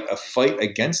fight a fight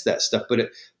against that stuff. But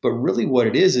really what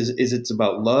it is it's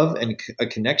about love and a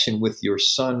connection with your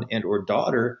son and or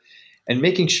daughter, and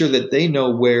making sure that they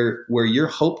know where your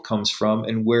hope comes from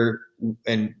and where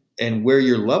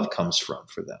your love comes from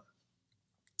for them.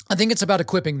 I think it's about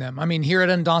equipping them. I mean, here at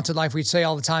Undaunted Life, we say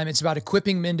all the time, it's about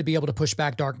equipping men to be able to push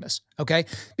back darkness. Okay.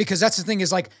 Because that's the thing is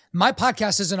like, my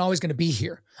podcast isn't always going to be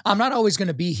here. I'm not always going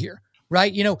to be here.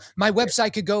 Right. My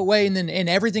website could go away and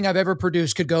everything I've ever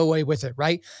produced could go away with it.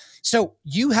 Right. So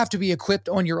you have to be equipped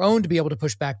on your own to be able to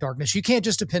push back darkness. You can't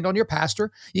just depend on your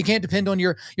pastor. You can't depend on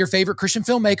your favorite Christian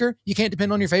filmmaker. You can't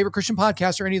depend on your favorite Christian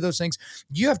podcast or any of those things.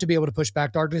 You have to be able to push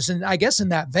back darkness. And I guess in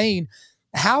that vein,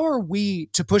 how are we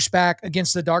to push back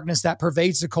against the darkness that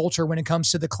pervades the culture when it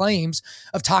comes to the claims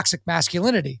of toxic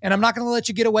masculinity? And I'm not going to let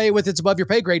you get away with it's above your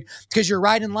pay grade, because you're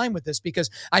right in line with this, because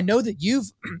I know that you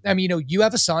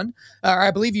have a son, or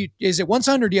I believe is it one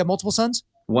son or do you have multiple sons?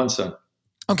 One son.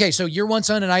 Okay, so you're one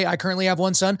son, and I currently have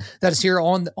one son that is here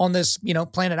on this,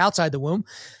 planet outside the womb.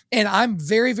 And I'm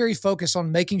very, very focused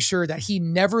on making sure that he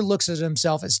never looks at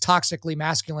himself as toxically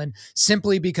masculine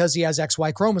simply because he has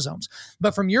XY chromosomes.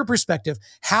 But from your perspective,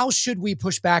 how should we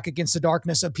push back against the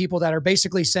darkness of people that are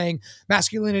basically saying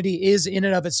masculinity is in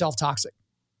and of itself toxic?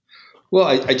 Well,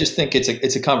 I just think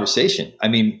it's a conversation. I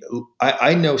mean,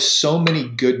 I know so many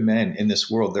good men in this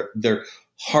world. They're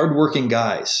hardworking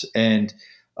guys, and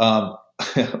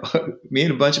me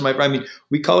and a bunch of my friends. I mean,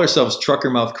 we call ourselves trucker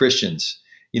mouth Christians.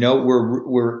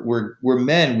 We're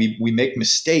men. We make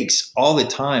mistakes all the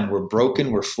time. We're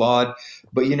broken. We're flawed.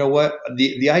 But you know what?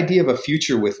 The idea of a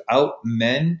future without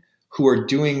men who are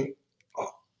doing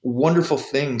wonderful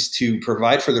things to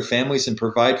provide for their families and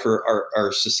provide for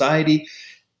our society,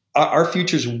 our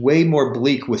future is way more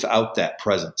bleak without that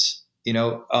presence.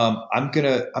 I'm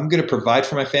gonna provide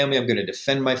for my family. I'm gonna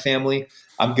defend my family.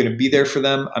 I'm gonna be there for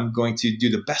them. I'm going to do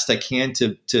the best I can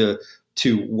to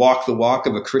walk the walk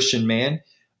of a Christian man.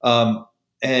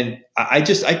 And I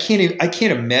can't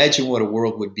imagine what a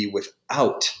world would be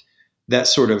without that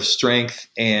sort of strength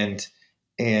and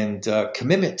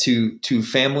commitment to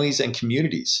families and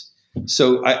communities.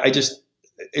 So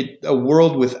a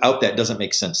world without that doesn't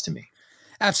make sense to me.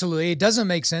 Absolutely. It doesn't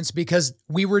make sense because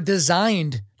we were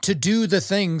designed to do the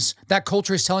things that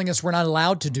culture is telling us we're not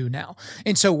allowed to do now.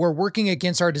 And so we're working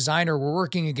against our designer, we're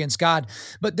working against God.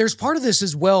 But there's part of this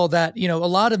as well that, a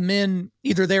lot of men,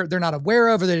 either they're not aware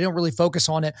of or they don't really focus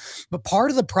on it. But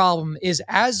part of the problem is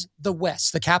as the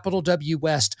West, the capital W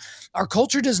West, our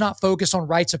culture does not focus on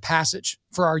rites of passage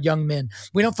for our young men.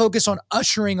 We don't focus on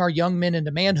ushering our young men into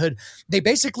manhood. They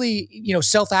basically,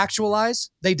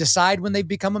 self-actualize. They decide when they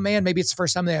become a man. Maybe it's the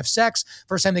first time they have sex,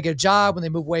 first time they get a job, when they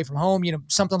move away from home,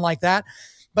 something like that.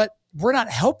 But we're not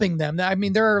helping them. I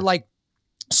mean, there are like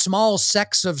small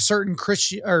sects of certain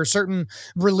Christian or certain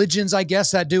religions, I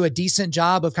guess, that do a decent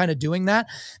job of kind of doing that.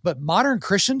 But modern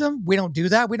Christendom, we don't do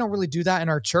that. We don't really do that in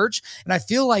our church. And I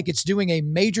feel like it's doing a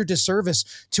major disservice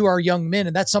to our young men.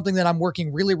 And that's something that I'm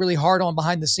working really, really hard on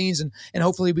behind the scenes. And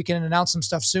hopefully we can announce some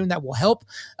stuff soon that will help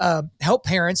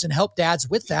parents and help dads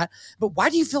with that. But why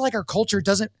do you feel like our culture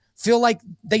doesn't feel like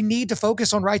they need to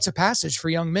focus on rites of passage for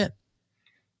young men?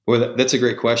 Well, that's a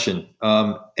great question.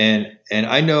 And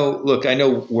I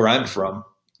know where I'm from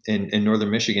in Northern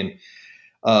Michigan.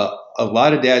 A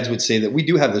lot of dads would say that we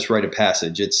do have this rite of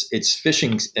passage. It's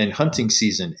fishing and hunting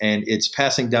season, and it's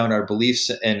passing down our beliefs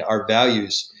and our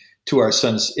values to our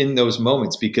sons in those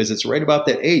moments, because it's right about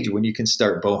that age when you can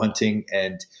start bow hunting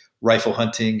and rifle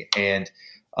hunting. And,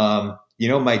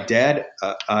 my dad,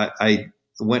 I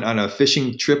went on a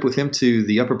fishing trip with him to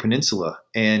the Upper Peninsula,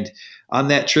 and on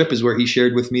that trip is where he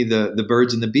shared with me the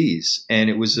birds and the bees. And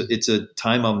it's a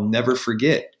time I'll never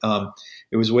forget.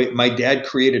 My dad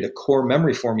created a core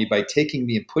memory for me by taking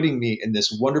me and putting me in this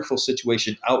wonderful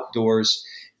situation outdoors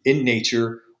in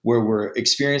nature where we're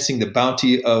experiencing the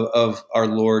bounty of our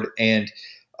Lord. And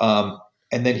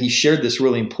then he shared this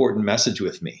really important message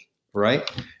with me. Right.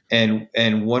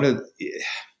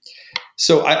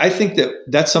 So I think that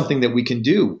that's something that we can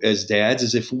do as dads,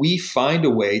 is if we find a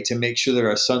way to make sure that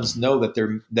our sons know that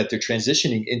they're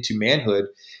transitioning into manhood,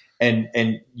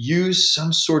 and use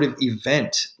some sort of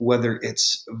event, whether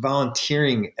it's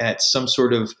volunteering at some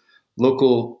sort of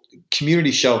local community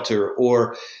shelter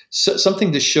or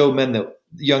something to show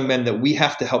young men that we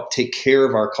have to help take care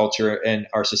of our culture and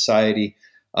our society.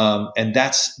 And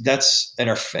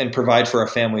and provide for our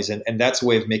families. And that's a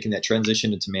way of making that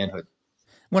transition into manhood.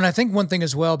 When I think one thing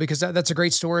as well, because that's a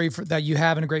great story that you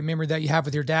have and a great memory that you have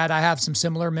with your dad. I have some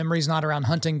similar memories, not around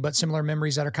hunting, but similar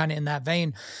memories that are kind of in that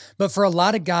vein. But for a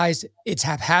lot of guys, it's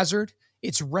haphazard.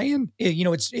 It's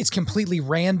it's completely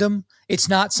random. It's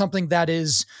not something that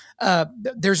is,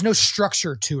 there's no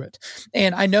structure to it.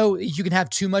 And I know you can have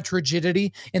too much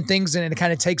rigidity in things, and it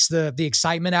kind of takes the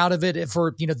excitement out of it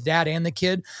for, the dad and the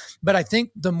kid. But I think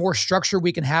the more structure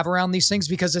we can have around these things,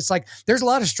 because it's like, there's a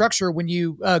lot of structure when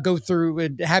you go through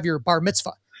and have your bar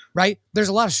mitzvah. Right? There's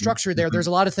a lot of structure there. There's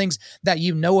a lot of things that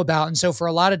you know about. And so for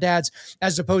a lot of dads,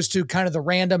 as opposed to kind of the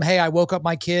random, hey, I woke up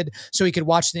my kid so he could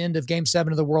watch the end of Game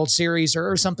 7 of the World Series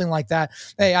or something like that.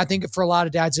 Hey, I think for a lot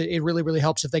of dads, it really, really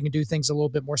helps if they can do things a little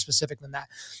bit more specific than that.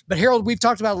 But Harold, we've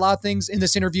talked about a lot of things in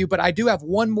this interview, but I do have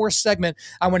one more segment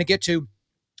I want to get to.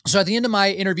 So at the end of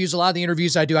my interviews, a lot of the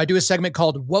interviews I do a segment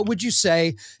called What Would You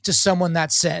Say to Someone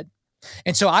That Said?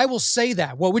 And so I will say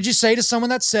that. What would you say to someone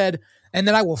that said? And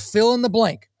then I will fill in the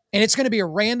blank. And it's going to be a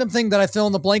random thing that I fill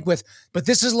in the blank with, but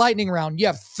this is lightning round. You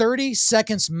have 30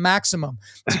 seconds maximum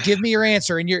to give me your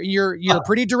answer. And you're a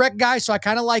pretty direct guy, so I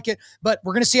kind of like it, but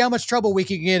we're going to see how much trouble we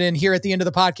can get in here at the end of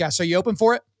the podcast. So you open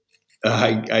for it?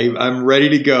 I'm ready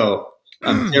to go.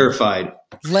 I'm terrified.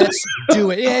 Let's do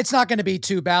it. It's not going to be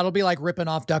too bad. It'll be like ripping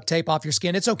off duct tape off your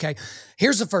skin. It's okay.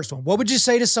 Here's the first one. What would you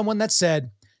say to someone that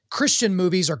said Christian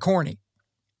movies are corny?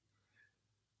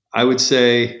 I would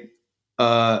say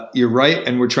you're right,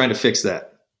 and we're trying to fix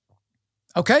that.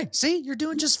 Okay. See, you're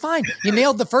doing just fine. You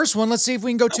nailed the first one. Let's see if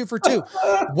we can go 2 for 2.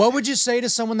 What would you say to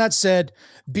someone that said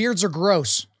beards are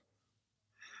gross?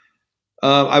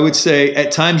 I would say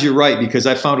at times you're right, because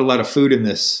I found a lot of food in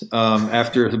this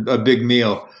after a big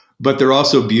meal, but they're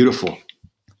also beautiful.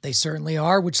 They certainly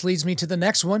are, which leads me to the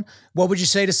next one. What would you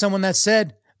say to someone that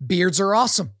said beards are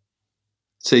awesome?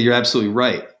 Say you're absolutely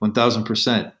right,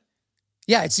 1,000%.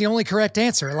 Yeah, it's the only correct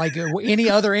answer. Like any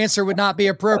other answer would not be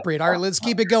appropriate. All right, let's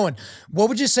keep it going. What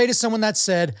would you say to someone that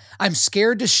said, I'm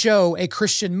scared to show a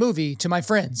Christian movie to my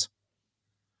friends?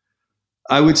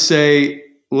 I would say,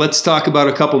 let's talk about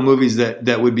a couple movies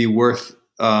that would be worth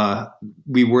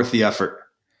the effort.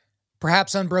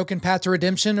 Perhaps Unbroken Path to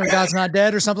Redemption or God's Not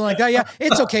Dead or something like that. Yeah,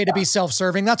 it's okay to be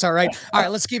self-serving. That's all right. All right,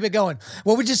 let's keep it going.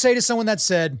 What would you say to someone that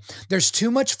said, there's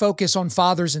too much focus on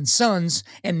fathers and sons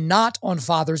and not on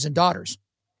fathers and daughters?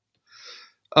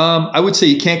 I would say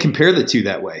you can't compare the two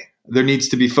that way. There needs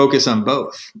to be focus on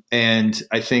both. And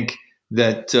I think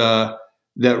that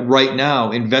that right now,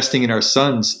 investing in our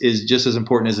sons is just as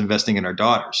important as investing in our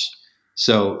daughters.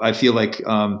 So I feel like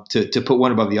to put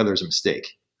one above the other is a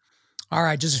mistake. All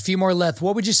right, just a few more left.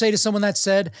 What would you say to someone that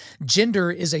said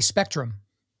gender is a spectrum?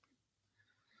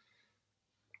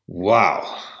 Wow.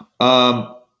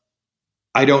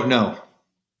 I don't know.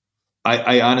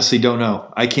 I honestly don't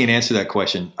know. I can't answer that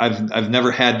question. I've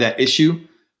never had that issue.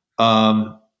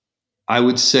 I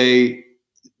would say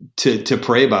to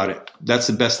pray about it. That's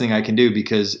the best thing I can do,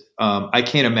 because I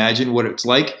can't imagine what it's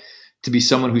like to be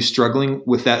someone who's struggling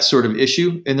with that sort of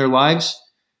issue in their lives.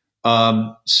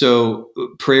 So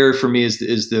prayer for me is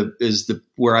the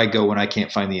where I go when I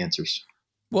can't find the answers.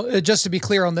 Well, just to be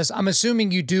clear on this, I'm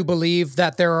assuming you do believe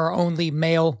that there are only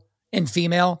male and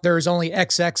female. There is only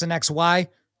XX and XY.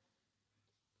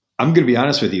 I'm going to be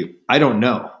honest with you. I don't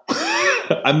know.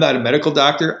 I'm not a medical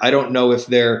doctor. I don't know if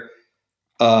they're,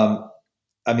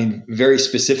 very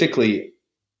specifically,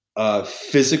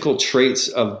 physical traits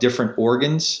of different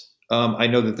organs. I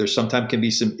know that there sometimes can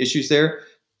be some issues there.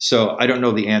 So I don't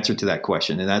know the answer to that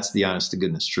question. And that's the honest to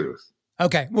goodness truth.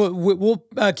 Okay. We'll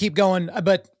keep going,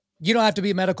 but you don't have to be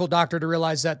a medical doctor to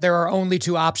realize that there are only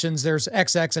 2 options. There's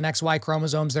XX and XY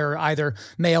chromosomes. They're either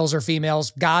males or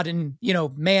females. God and,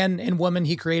 man and woman,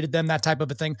 he created them, that type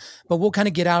of a thing. But we'll kind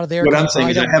of get out of there. What I'm saying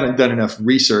is I haven't done enough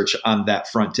research on that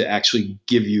front to actually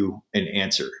give you an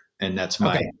answer. And that's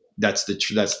that's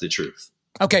the truth.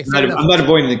 Okay. I'm not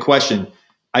avoiding the question.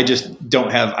 I just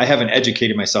I haven't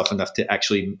educated myself enough to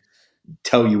actually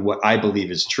tell you what I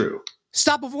believe is true.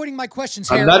 Stop avoiding my questions,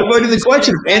 Harold. I'm not avoiding the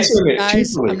question. I'm answering it.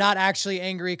 Guys, I'm not actually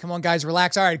angry. Come on, guys,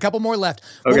 relax. All right, a couple more left.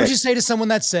 What would you say to someone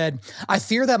that said, I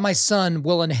fear that my son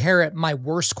will inherit my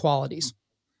worst qualities?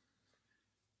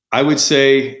 I would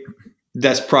say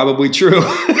that's probably true.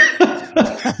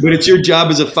 But it's your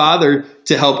job as a father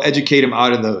to help educate him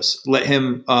out of those. Let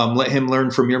him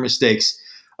learn from your mistakes.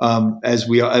 As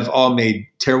we have all made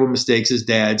terrible mistakes as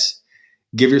dads.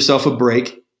 Give yourself a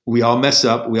break. We all mess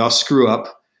up. We all screw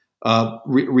up.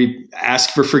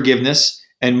 Ask for forgiveness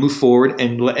and move forward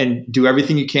and do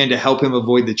everything you can to help him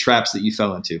avoid the traps that you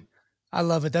fell into. I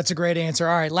love it. That's a great answer.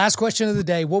 All right. Last question of the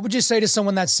day. What would you say to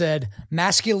someone that said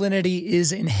masculinity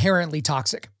is inherently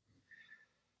toxic?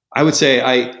 I would say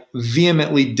I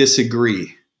vehemently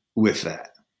disagree with that.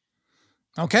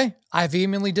 Okay. I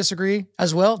vehemently disagree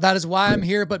as well. That is why I'm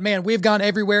here. But man, we've gone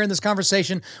everywhere in this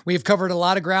conversation. We've covered a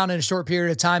lot of ground in a short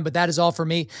period of time, but that is all for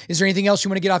me. Is there anything else you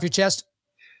want to get off your chest?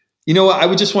 You know what? I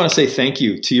would just want to say thank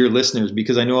you to your listeners,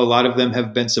 because I know a lot of them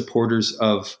have been supporters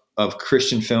of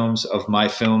Christian films, of my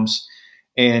films.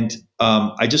 And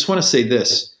I just want to say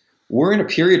this. We're in a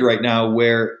period right now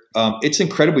where it's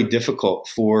incredibly difficult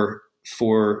for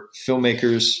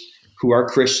filmmakers who are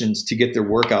Christians to get their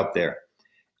work out there.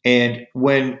 And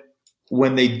when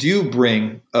they do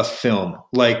bring a film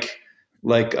like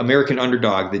American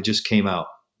Underdog that just came out,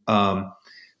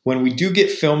 when we do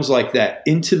get films like that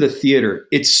into the theater,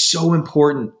 it's so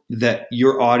important that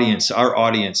your audience, our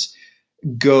audience,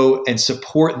 go and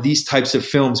support these types of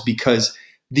films, because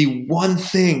the one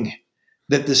thing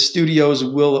that the studios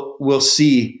will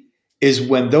see is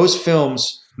when those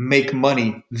films make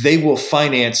money, they will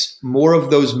finance more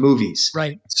of those movies.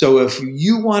 Right. So if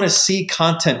you want to see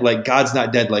content like God's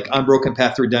Not Dead, like Unbroken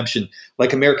Path to Redemption,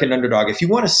 like American Underdog, if you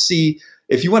want to see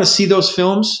those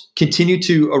films continue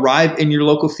to arrive in your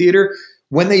local theater,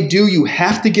 When they do, you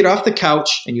have to get off the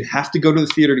couch and you have to go to the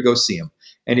theater to go see them.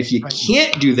 And if you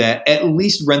can't do that, at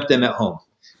least rent them at home.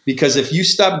 Because if you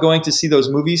stop going to see those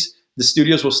movies, the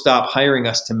studios will stop hiring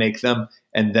us to make them,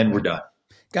 and then we're done.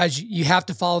 Guys, you have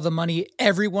to follow the money.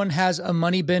 Everyone has a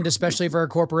money bend, especially for a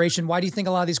corporation. Why do you think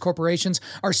a lot of these corporations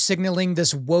are signaling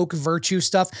this woke virtue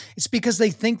stuff? It's because they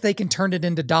think they can turn it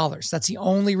into dollars. That's the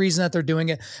only reason that they're doing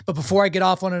it. But before I get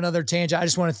off on another tangent, I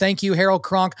just want to thank you, Harold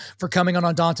Cronk, for coming on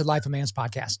Undaunted Life of Man's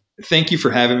podcast. Thank you for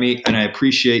having me, and I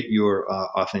appreciate your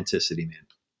authenticity, man.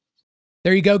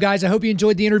 There you go, guys. I hope you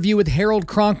enjoyed the interview with Harold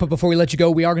Cronk. But before we let you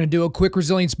go, we are going to do a quick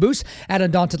resilience boost at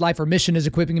Undaunted Life. Our mission is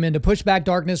equipping men to push back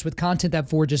darkness with content that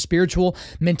forges spiritual,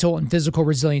 mental, and physical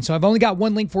resilience. So I've only got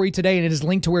one link for you today, and it is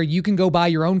linked to where you can go buy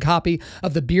your own copy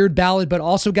of The Beard Ballad, but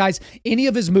also, guys, any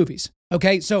of his movies.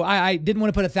 Okay, so I didn't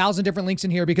want to put 1,000 different links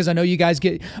in here because I know you guys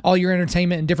get all your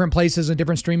entertainment in different places and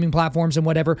different streaming platforms and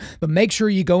whatever, but make sure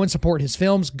you go and support his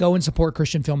films, go and support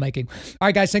Christian filmmaking. All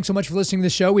right, guys, thanks so much for listening to the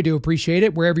show. We do appreciate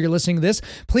it. Wherever you're listening to this,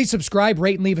 please subscribe,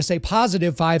 rate, and leave us a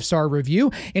positive 5-star review.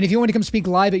 And if you want to come speak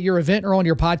live at your event or on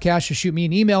your podcast, just shoot me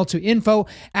an email to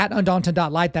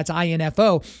info@undaunted.life. That's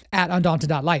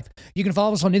info@undaunted.life. You can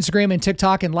follow us on Instagram and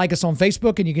TikTok and like us on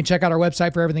Facebook, and you can check out our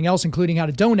website for everything else, including how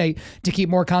to donate to keep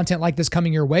more content like this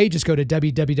coming your way. Just go to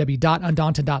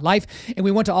www.undaunted.life. And we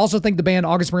want to also thank the band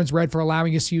August Burns Red for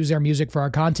allowing us to use their music for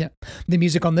our content. The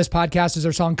music on this podcast is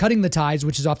their song Cutting the Ties,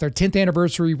 which is off their 10th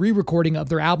anniversary re-recording of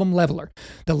their album Leveler.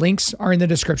 The links are in the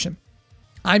description.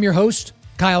 I'm your host,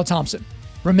 Kyle Thompson.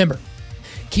 Remember,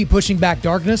 keep pushing back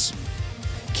darkness,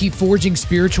 keep forging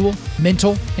spiritual,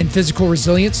 mental, and physical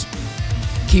resilience,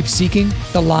 keep seeking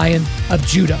the Lion of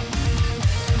Judah.